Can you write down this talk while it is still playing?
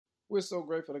We're so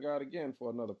grateful to God again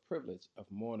for another privilege of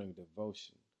morning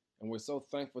devotion. And we're so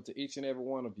thankful to each and every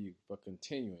one of you for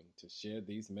continuing to share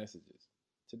these messages.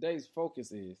 Today's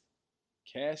focus is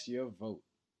cast your vote.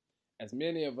 As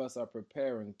many of us are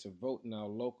preparing to vote in our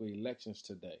local elections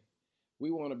today,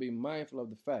 we want to be mindful of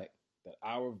the fact that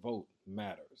our vote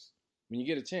matters. When you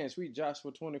get a chance, read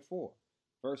Joshua 24.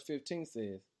 Verse 15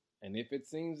 says, "And if it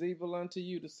seems evil unto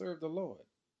you to serve the Lord,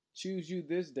 choose you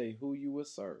this day who you will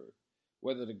serve,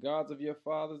 whether the gods of your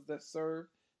fathers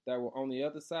that were on the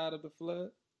other side of the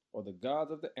flood, or the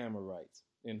gods of the Amorites,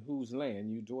 in whose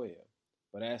land you dwell.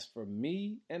 But as for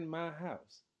me and my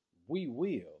house, we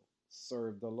will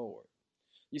serve the Lord."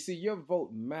 You see, your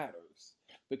vote matters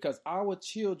because our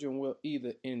children will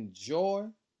either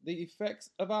enjoy the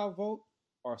effects of our vote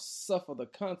or suffer the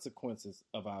consequences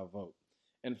of our vote.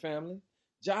 And family,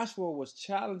 Joshua was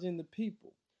challenging the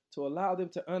people to allow them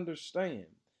to understand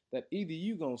that either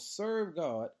you're going to serve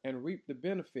God and reap the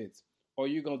benefits, or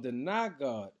you're going to deny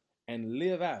God and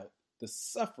live out the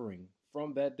suffering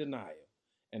from that denial.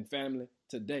 And family,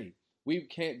 today, we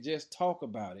can't just talk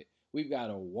about it. We've got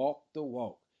to walk the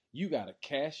walk. You got to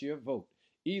cast your vote.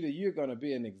 Either you're going to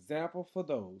be an example for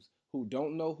those who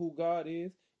don't know who God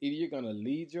is, either you're going to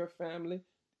lead your family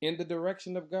in the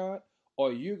direction of God,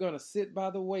 or you're going to sit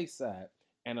by the wayside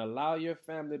and allow your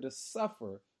family to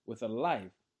suffer with a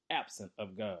life absent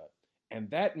of God. And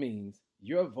that means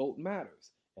your vote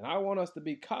matters. And I want us to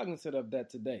be cognizant of that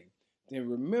today. Then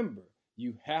remember,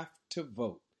 you have to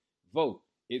vote. Vote.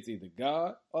 It's either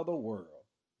God or the world,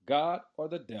 God or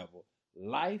the devil,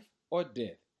 life or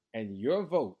death. And your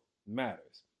vote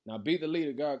matters. Now be the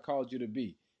leader God called you to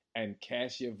be and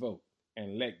cast your vote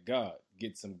and let God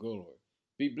get some glory.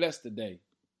 Be blessed today.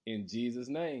 In Jesus'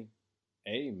 name,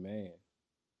 amen.